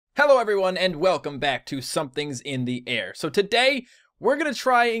Hello everyone and welcome back to Something's in the Air. So today we're gonna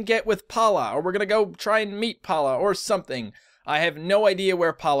try and get with Paula, or we're gonna go try and meet Paula or something. I have no idea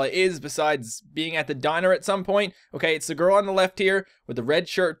where Paula is besides being at the diner at some point. Okay, it's the girl on the left here with the red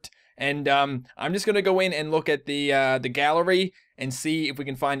shirt, and I'm just gonna go in and look at the gallery and see if we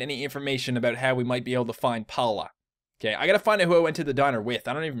can find any information about how we might be able to find Paula. Okay, I gotta find out who I went to the diner with.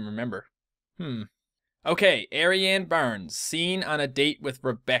 I don't even remember. Okay, Ariane Barnes, seen on a date with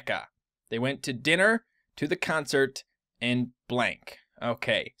Rebecca. They went to dinner, to the concert, and blank.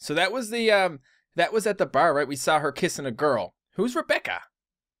 Okay, so that was the, that was at the bar, right? We saw her kissing a girl. Who's Rebecca?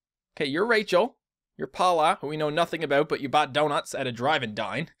 Okay, you're Rachel. You're Paula, who we know nothing about, but you bought donuts at a drive-and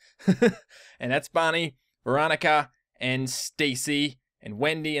dine. And that's Bonnie, Veronica, and Stacy, and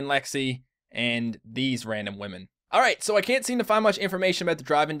Wendy, and Lexi, and these random women. Alright, so I can't seem to find much information about the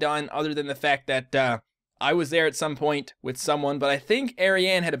drive-and dine other than the fact that, I was there at some point with someone, but I think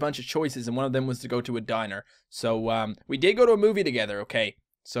Ariane had a bunch of choices, and one of them was to go to a diner. So, we did go to a movie together, okay?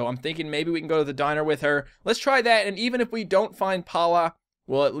 So I'm thinking maybe we can go to the diner with her. Let's try that, and even if we don't find Paula,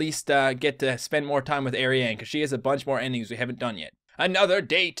 we'll at least get to spend more time with Ariane, because she has a bunch more endings we haven't done yet. Another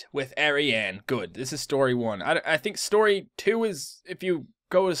date with Ariane. Good. This is story 1. I think story 2 is if you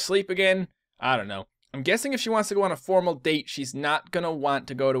go to sleep again. I don't know. I'm guessing if she wants to go on a formal date, she's not going to want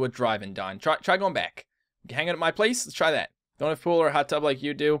to go to a drive-and dine. Try going back. Hang out at my place? Let's try that. Don't have a pool or a hot tub like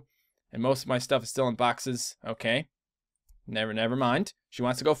you do. And most of my stuff is still in boxes. Okay. Never mind. She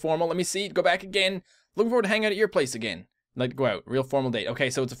wants to go formal. Let me see. Go back again. Looking forward to hanging out at your place again. Like to go out. Real formal date.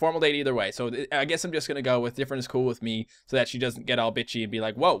 Okay, so it's a formal date either way. So I guess I'm just going to go with different is cool with me so that she doesn't get all bitchy and be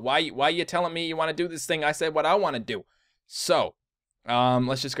like, whoa, why are you telling me you want to do this thing? I said what I want to do. So,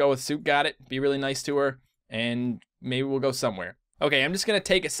 let's just go with Soup Got It. Be really nice to her. And maybe we'll go somewhere. Okay, I'm just going to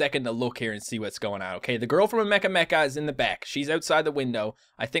take a second to look here and see what's going on. Okay, the girl from Mecca is in the back. She's outside the window.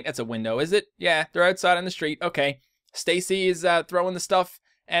 I think that's a window, is it? Yeah, they're outside on the street. Okay. Stacy is throwing the stuff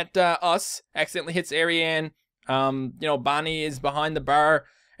at us. Accidentally hits Ariane. You know, Bonnie is behind the bar.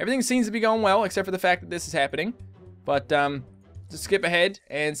 Everything seems to be going well, except for the fact that this is happening. But, just skip ahead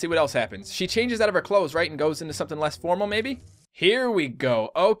and see what else happens. She changes out of her clothes, right, and goes into something less formal, maybe? Here we go.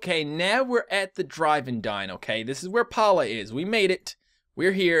 Okay, now we're at the drive-and dine, okay? This is where Paula is. We made it.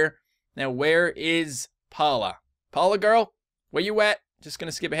 We're here. Now, where is Paula? Paula, girl, where you at? Just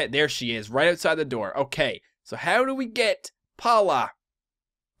gonna skip ahead. There she is, right outside the door. Okay, so how do we get Paula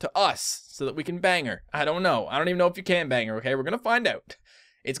to us so that we can bang her? I don't know. I don't even know if you can bang her, okay? We're gonna find out.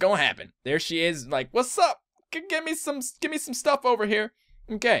 It's gonna happen. There she is, like, what's up? Give me some stuff over here.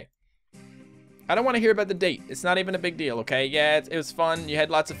 Okay. I don't want to hear about the date. It's not even a big deal, okay? Yeah, it was fun. You had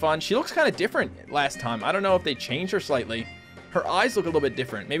lots of fun. She looks kind of different last time. I don't know if they changed her slightly. Her eyes look a little bit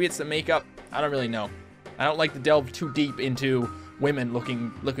different. Maybe it's the makeup. I don't really know. I don't like to delve too deep into women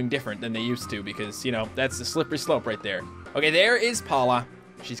looking different than they used to because, you know, that's the slippery slope right there. Okay, there is Paula.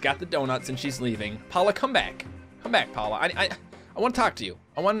 She's got the donuts and she's leaving. Paula, come back. Come back, Paula. I want to talk to you.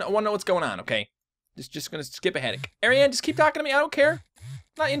 I want to know what's going on, okay? Just going to skip ahead. Ariane, just keep talking to me. I don't care.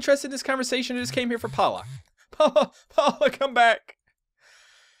 Not interested in this conversation. I just came here for Paula. Paula, come back.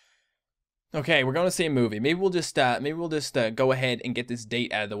 Okay, we're going to see a movie. Maybe we'll just go ahead and get this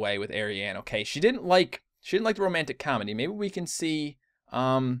date out of the way with Ariane. Okay, she didn't like the romantic comedy. Maybe we can see.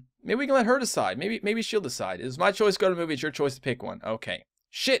 Maybe we can let her decide. Maybe she'll decide. It was my choice to go to the movie. It's your choice to pick one. Okay.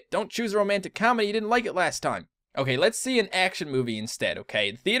 Shit! Don't choose a romantic comedy. You didn't like it last time. Okay, let's see an action movie instead.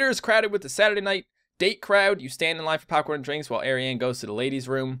 Okay, the theater is crowded with the Saturday night date crowd. You stand in line for popcorn and drinks while Ariane goes to the ladies'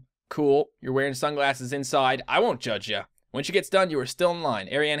 room. Cool. You're wearing sunglasses inside. I won't judge you. When she gets done, you are still in line.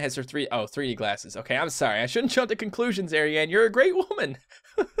 Ariane has her 3D glasses. Okay, I'm sorry. I shouldn't jump to conclusions, Ariane. You're a great woman.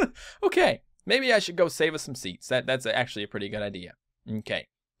 Okay, maybe I should go save us some seats. That's actually a pretty good idea. Okay,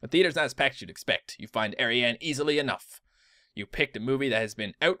 the theater's not as packed as you'd expect. You find Ariane easily enough. You picked a movie that has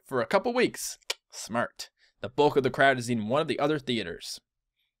been out for a couple weeks. Smart. The bulk of the crowd is in one of the other theaters.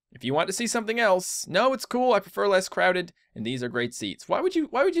 If you want to see something else, no, it's cool. I prefer less crowded, and these are great seats. Why would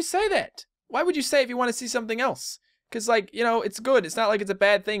you say that? Why would you say if you want to see something else? Because, like, you know, it's good. It's not like it's a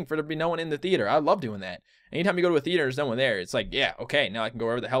bad thing for there to be no one in the theater. I love doing that. Anytime you go to a theater, there's no one there. It's like, yeah, okay, now I can go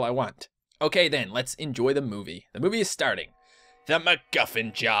wherever the hell I want. Okay, then, let's enjoy the movie. The movie is starting. The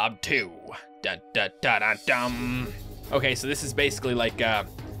MacGuffin Job 2. Dun dun dun dun dum. Okay, so this is basically like,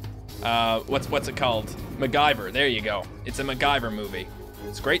 what's it called? MacGyver. There you go. It's a MacGyver movie.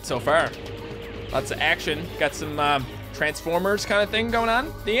 It's great so far. Lots of action. Got some Transformers kind of thing going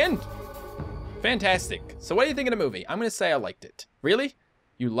on. The end. Fantastic. So what do you think of the movie? I'm going to say I liked it. Really?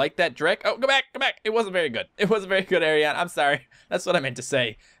 You liked that direct? Oh, go back. It wasn't very good. It wasn't very good, Ariane. I'm sorry. That's what I meant to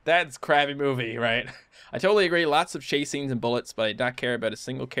say. That's a crappy movie, right? I totally agree. Lots of chase scenes and bullets, but I did not care about a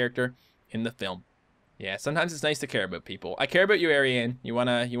single character in the film. Yeah, sometimes it's nice to care about people. I care about you, Ariane. You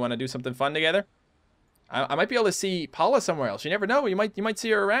wanna do something fun together? I might be able to see Paula somewhere else. You never know. You might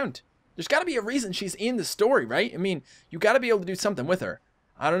see her around. There's got to be a reason she's in the story, right? I mean, you got to be able to do something with her.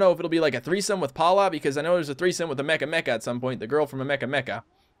 I don't know if it'll be like a threesome with Paula, because I know there's a threesome with the Mecha Mecha at some point, the girl from a Mecha Mecha.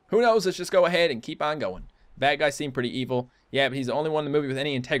 Who knows? Let's just go ahead and keep on going. Bad guy seemed pretty evil. Yeah, but he's the only one in the movie with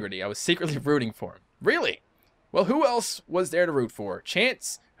any integrity. I was secretly rooting for him. Really? Well, who else was there to root for?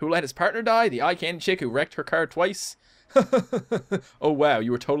 Chance, who let his partner die? The eye candy chick who wrecked her car twice? Oh, wow,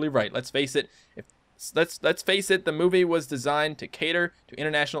 you were totally right. Let's face it. Let's face it, the movie was designed to cater to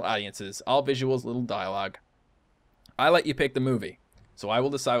international audiences. All visuals, little dialogue. I let you pick the movie, so I will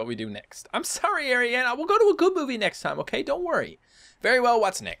decide what we do next. I'm sorry, Ariane. I will go to a good movie next time, okay? Don't worry. Very well,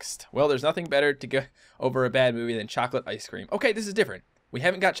 what's next? Well, there's nothing better to go over a bad movie than chocolate ice cream. Okay, this is different. We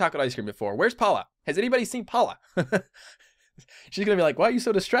haven't got chocolate ice cream before. Where's Paula? Has anybody seen Paula? She's going to be like, why are you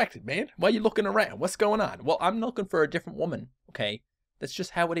so distracted, man? Why are you looking around? What's going on? Well, I'm looking for a different woman, okay? That's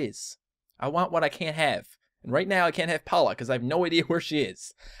just how it is. I want what I can't have. And right now I can't have Paula because I have no idea where she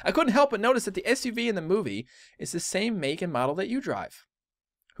is. I couldn't help but notice that the SUV in the movie is the same make and model that you drive.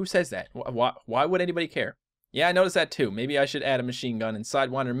 Who says that? Why would anybody care? Yeah, I noticed that too. Maybe I should add a machine gun and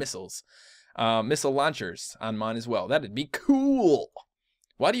Sidewinder missiles. Missile launchers on mine as well. That'd be cool.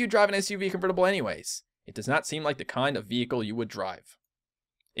 Why do you drive an SUV convertible anyways? It does not seem like the kind of vehicle you would drive.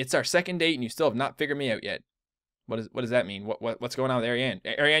 It's our second date and you still have not figured me out yet. What does that mean? What's going on with Ariane?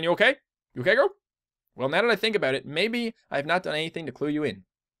 Ariane, you okay? You okay, girl? Well, now that I think about it, maybe I have not done anything to clue you in.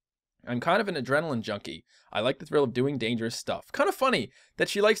 I'm kind of an adrenaline junkie. I like the thrill of doing dangerous stuff. Kind of funny that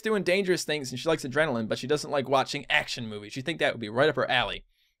she likes doing dangerous things and she likes adrenaline, but she doesn't like watching action movies. You think that would be right up her alley.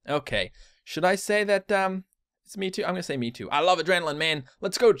 Okay. Should I say that, it's me too? I'm going to say me too. I love adrenaline, man.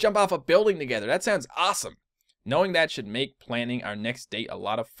 Let's go jump off a building together. That sounds awesome. Knowing that should make planning our next date a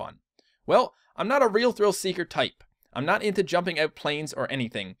lot of fun. Well, I'm not a real thrill seeker type. I'm not into jumping out planes or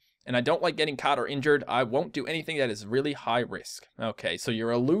anything. And I don't like getting caught or injured. I won't do anything that is really high risk. Okay, so you're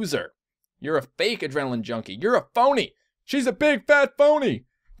a loser. You're a fake adrenaline junkie. You're a phony. She's a big fat phony.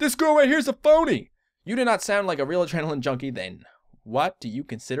 This girl right here's a phony. You do not sound like a real adrenaline junkie then. What do you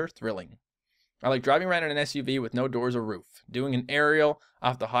consider thrilling? I like driving around in an SUV with no doors or roof. Doing an aerial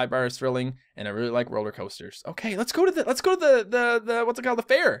off the high bar is thrilling, and I really like roller coasters. Okay, let's go to the what's it called, the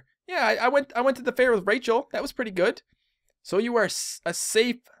fair. Yeah, I went to the fair with Rachel. That was pretty good. So you are a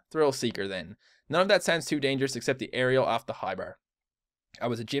safe thrill seeker then. None of that sounds too dangerous except the aerial off the high bar. I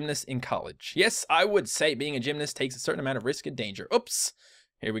was a gymnast in college. Yes, I would say being a gymnast takes a certain amount of risk and danger. Oops.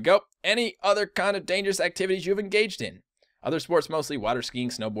 Here we go. Any other kind of dangerous activities you've engaged in? Other sports mostly water skiing,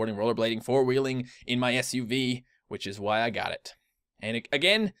 snowboarding, rollerblading, four-wheeling in my SUV, which is why I got it. And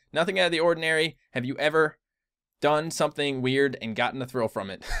again, nothing out of the ordinary. Have you ever done something weird and gotten a thrill from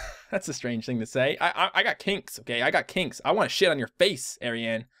it? That's a strange thing to say. I got kinks, okay? I got kinks. I want to shit on your face,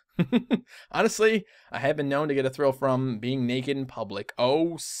 Ariane. Honestly, I have been known to get a thrill from being naked in public.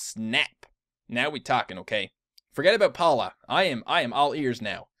 Oh, snap. Now we talking, okay? Forget about Paula. I am all ears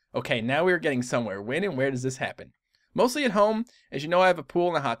now. Okay, now we're getting somewhere. When and where does this happen? Mostly at home. As you know, I have a pool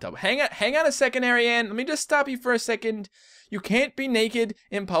and a hot tub. Hang on a second, Ariane. Let me just stop you for a second. You can't be naked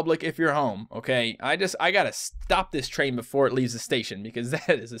in public if you're home, okay? I gotta stop this train before it leaves the station because that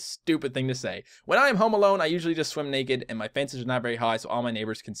is a stupid thing to say. When I am home alone, I usually just swim naked and my fences are not very high so all my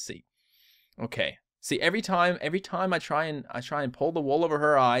neighbors can see. Okay. See, every time I try and pull the wool over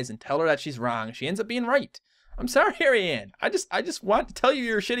her eyes and tell her that she's wrong, she ends up being right. I'm sorry, Ariane. I just want to tell you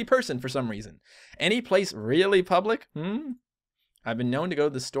you're a shitty person for some reason. Any place really public? I've been known to go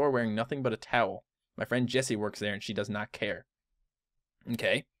to the store wearing nothing but a towel. My friend Jessie works there and she does not care.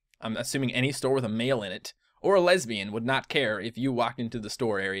 Okay, I'm assuming any store with a male in it, or a lesbian, would not care if you walked into the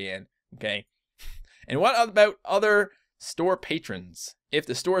store, Ariane. Okay? And what about other store patrons? If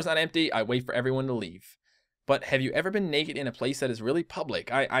the store is not empty, I wait for everyone to leave. But have you ever been naked in a place that is really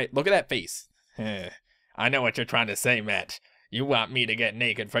public? I look at that face. I know what you're trying to say, Matt. You want me to get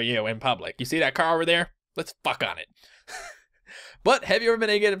naked for you in public. You see that car over there? Let's fuck on it. But have you ever been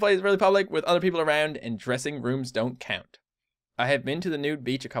naked in a place really public with other people around and dressing rooms don't count? I have been to the nude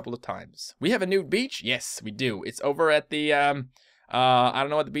beach a couple of times. We have a nude beach? Yes, we do. It's over at the, I don't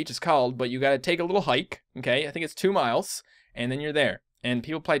know what the beach is called, but you gotta take a little hike, okay? I think it's 2 miles, and then you're there. And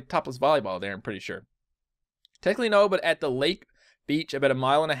people play topless volleyball there, I'm pretty sure. Technically no, but at the lake beach, about 1.5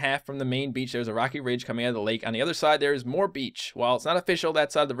 miles from the main beach, there's a rocky ridge coming out of the lake. On the other side, there is more beach. While it's not official,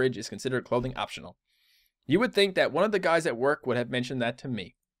 that side of the ridge is considered clothing optional. You would think that one of the guys at work would have mentioned that to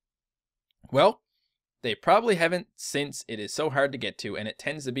me. Well, They probably haven't, since it is so hard to get to, and it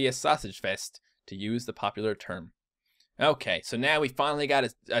tends to be a sausage fest, to use the popular term. Okay, so now we finally got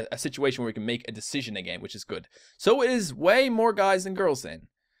a situation where we can make a decision again, which is good. So it is way more guys than girls then.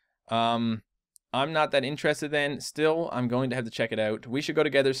 I'm not that interested then. Still, I'm going to have to check it out. We should go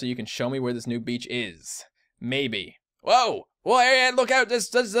together so you can show me where this new beach is. Maybe. Whoa! Whoa, Ariane, look out! There's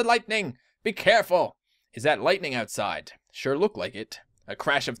the lightning! Be careful! Is that lightning outside? Sure look like it. A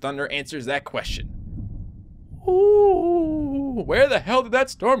crash of thunder answers that question. Ooh, where the hell did that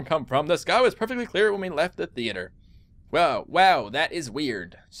storm come from? The sky was perfectly clear when we left the theater. Wow, that is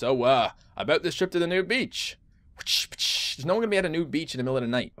weird. So, about this trip to the new beach. There's no one gonna be at a new beach in the middle of the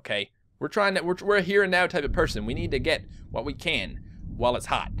night, okay? We're a here and now type of person. We need to get what we can while it's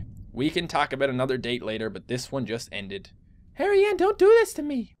hot. We can talk about another date later, but this one just ended. Ariane, don't do this to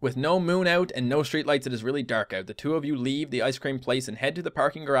me. With no moon out and no streetlights, it is really dark out. The two of you leave the ice cream place and head to the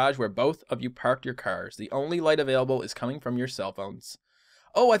parking garage where both of you parked your cars. The only light available is coming from your cell phones.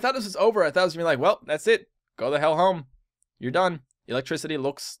 Oh, I thought this was over. I thought it was gonna be like, well, that's it. Go the hell home. You're done. Electricity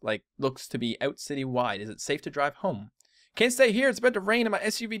looks to be out city wide. Is it safe to drive home? Can't stay here. It's about to rain and my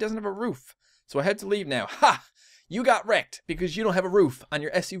SUV doesn't have a roof. So I had to leave now. Ha! You got wrecked because you don't have a roof on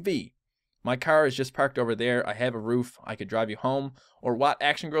your SUV. My car is just parked over there. I have a roof. I could drive you home. Or what?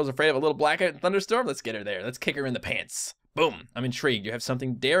 Action girl's afraid of a little blackout and thunderstorm? Let's get her there. Let's kick her in the pants. Boom. I'm intrigued. You have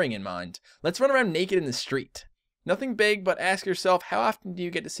something daring in mind. Let's run around naked in the street. Nothing big, but ask yourself, how often do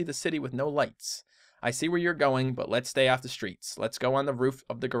you get to see the city with no lights? I see where you're going, but let's stay off the streets. Let's go on the roof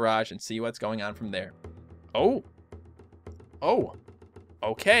of the garage and see what's going on from there. Oh.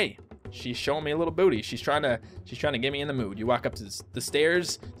 Okay. She's showing me a little booty. She's trying to get me in the mood. You walk up to the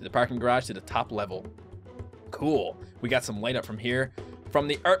stairs to the parking garage to the top level. Cool. We got some light up from here. From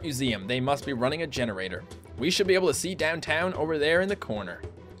the art museum, they must be running a generator. We should be able to see downtown over there in the corner.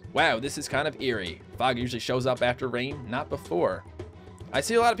 Wow, this is kind of eerie. Fog usually shows up after rain, not before. I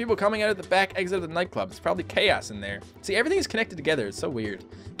see a lot of people coming out of the back exit of the nightclub. It's probably chaos in there. See, everything is connected together. It's so weird.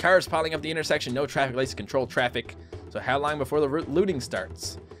 Cars piling up the intersection, no traffic lights to control traffic. So how long before the looting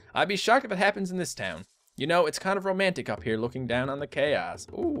starts? I'd be shocked if it happens in this town. You know, it's kind of romantic up here looking down on the chaos.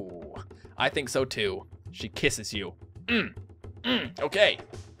 Ooh, I think so too. She kisses you. Okay,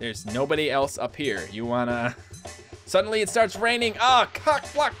 there's nobody else up here. You wanna... Suddenly it starts raining. Ah, cock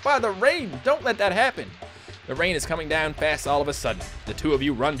blocked by the rain. Don't let that happen. The rain is coming down fast all of a sudden. The two of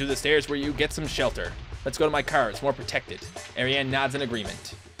you run to the stairs where you get some shelter. Let's go to my car, it's more protected. Ariane nods in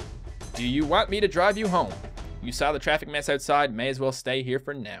agreement. Do you want me to drive you home? You saw the traffic mess outside, may as well stay here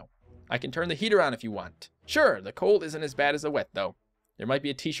for now. I can turn the heater on if you want. Sure, the cold isn't as bad as the wet though. There might be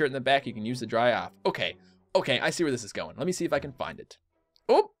a t-shirt in the back you can use to dry off. Okay, I see where this is going. Let me see if I can find it.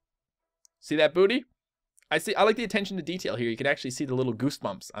 Oh, see that booty? I like the attention to detail here. You can actually see the little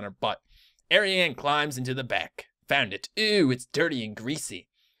goosebumps on her butt. Ariane climbs into the back. Found it. Ooh, it's dirty and greasy.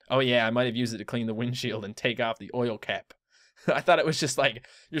 Oh yeah, I might have used it to clean the windshield and take off the oil cap. I thought it was just like,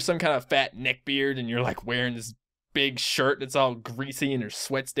 you're some kind of fat neckbeard and you're like wearing this big shirt that's all greasy and there's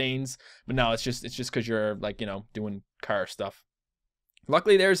sweat stains. But no, it's just because you're like, you know, doing car stuff.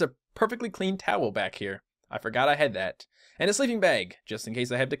 Luckily, there's a perfectly clean towel back here. I forgot I had that. And a sleeping bag, just in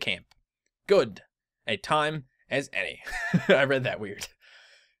case I have to camp. Good. A time as any. I read that weird.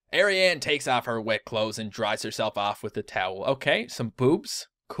 Ariane takes off her wet clothes and dries herself off with the towel. Okay, some boobs.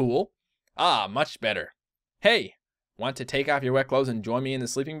 Cool. Ah, much better. Hey, want to take off your wet clothes and join me in the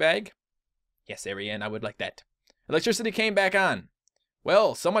sleeping bag? Yes, Ariane, I would like that. Electricity came back on.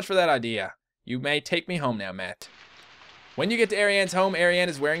 Well, so much for that idea. You may take me home now, Matt. When you get to Ariane's home, Ariane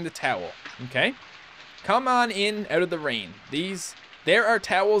is wearing the towel. Okay. Come on in out of the rain. There are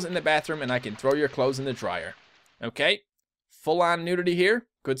towels in the bathroom and I can throw your clothes in the dryer. Okay. Full-on nudity here.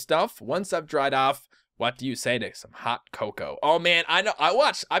 Good stuff. Once I've dried off, what do you say to some hot cocoa? Oh man, I know.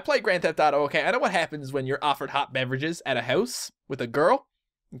 I play Grand Theft Auto. Okay, I know what happens when you're offered hot beverages at a house with a girl.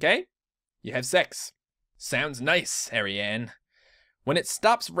 Okay, you have sex. Sounds nice, Ariane. When it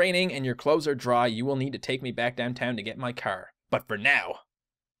stops raining and your clothes are dry, you will need to take me back downtown to get my car. But for now,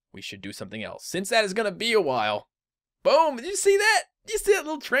 we should do something else. Since that is gonna be a while. Boom! Did you see that? Did you see that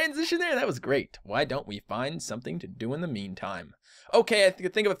little transition there? That was great. Why don't we find something to do in the meantime? Okay, I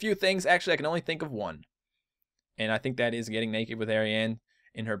can think of a few things. Actually, I can only think of one. And I think that is getting naked with Ariane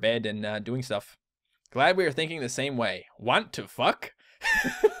in her bed and doing stuff. Glad we are thinking the same way. Want to fuck?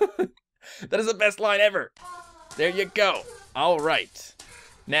 That is the best line ever. There you go. All right.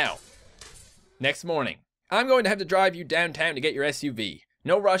 Now, next morning, I'm going to have to drive you downtown to get your SUV.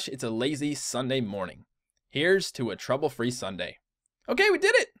 No rush. It's a lazy Sunday morning. Here's to a trouble-free Sunday. Okay, we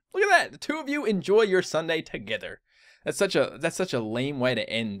did it. Look at that. The two of you enjoy your Sunday together. That's such a lame way to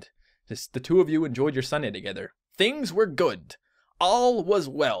end The two of you enjoyed your Sunday together. Things were good. All was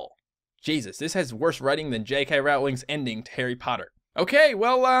well. Jesus, this has worse writing than J.K. Rowling's ending to Harry Potter. Okay,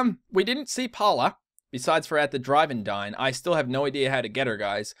 well, we didn't see Paula. Besides for at the drive-in dine, I still have no idea how to get her,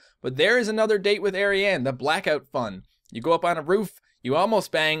 guys. But there is another date with Ariane, the blackout fun. You go up on a roof, you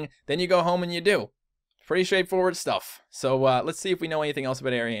almost bang, then you go home and you do. Pretty straightforward stuff. So let's see if we know anything else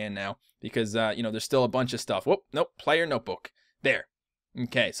about Ariane now. Because, you know, there's still a bunch of stuff. Whoop, nope, player notebook. There.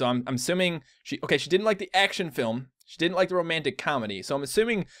 Okay, so I'm assuming she didn't like the action film. She didn't like the romantic comedy. So I'm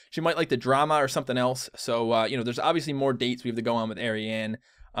assuming she might like the drama or something else. So, you know, there's obviously more dates we have to go on with Ariane.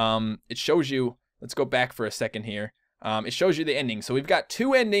 It shows you, let's go back for a second here. It shows you the ending. So we've got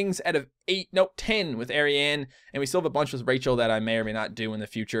 2 endings out of 10 with Ariane. And we still have a bunch with Rachel that I may or may not do in the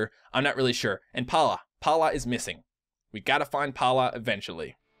future. I'm not really sure. And Paula is missing. We gotta find Paula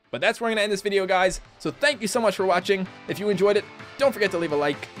eventually. But that's where I'm going to end this video, guys. So thank you so much for watching. If you enjoyed it, don't forget to leave a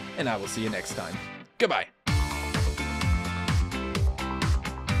like, and I will see you next time. Goodbye.